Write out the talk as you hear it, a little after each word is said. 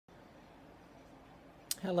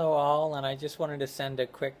Hello all, and I just wanted to send a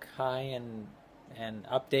quick hi and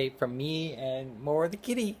update from me and Mora the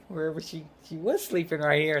kitty, wherever she was sleeping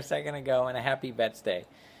right here a second ago, and a happy Vets Day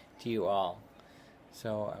to you all.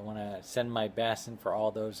 So I want to send my best, and for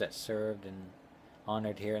all those that served and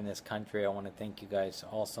honored here in this country, I want to thank you guys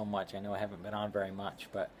all so much. I know I haven't been on very much,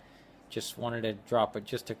 but just wanted to drop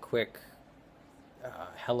just a quick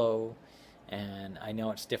hello. And I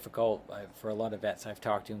know it's difficult for a lot of vets I've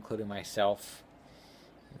talked to, including myself,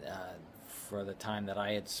 uh, for the time that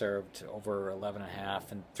I had served, over 11 and a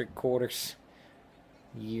half and 3/4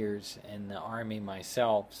 years in the Army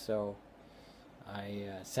myself. So I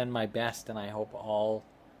send my best, and I hope all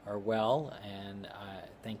are well, and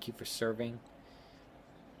thank you for serving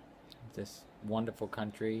this wonderful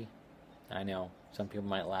country. I know some people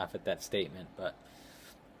might laugh at that statement, but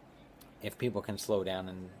if people can slow down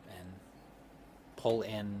and pull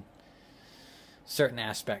in certain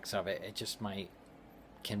aspects of it, it just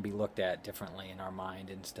can be looked at differently in our mind,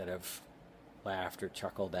 instead of laughed or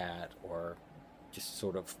chuckled at, or just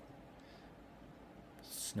sort of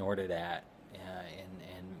snorted at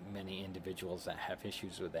in many individuals that have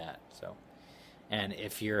issues with that. So, and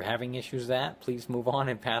if you're having issues with that, please move on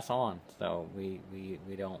and pass on. So we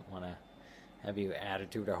don't want to have you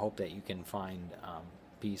attitude or hope that you can find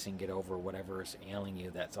peace and get over whatever is ailing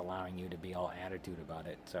you that's allowing you to be all attitude about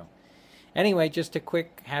it. So anyway, just a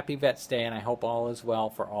quick happy Vets Day, and I hope all is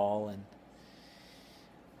well for all. And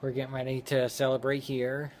we're getting ready to celebrate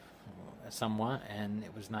here somewhat, and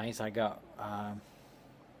it was nice. I got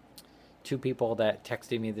two people that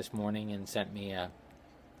texted me this morning and sent me a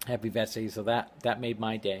happy Vets Day, so that made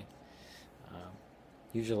my day.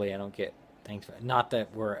 Usually I don't get thanks for, not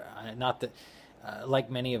that we're not that like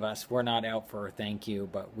many of us, we're not out for a thank you,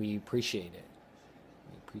 but we appreciate it.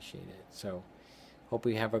 We appreciate it. So hope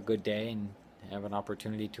you have a good day and have an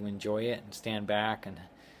opportunity to enjoy it and stand back and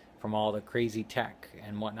from all the crazy tech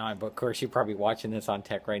and whatnot. But of course, you're probably watching this on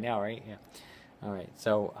tech right now, right? Yeah. All right.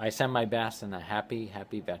 So I send my best, and a happy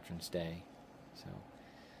Veterans Day. So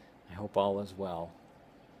I hope all is well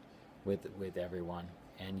with everyone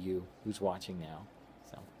and you who's watching now.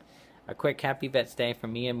 So a quick happy Vets Day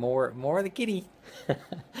from me and Mora the kitty,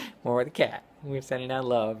 Mora the cat. We're sending out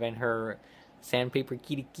love, and her sandpaper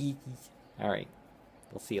kitty. All right.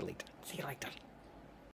 We'll see you later. See you later.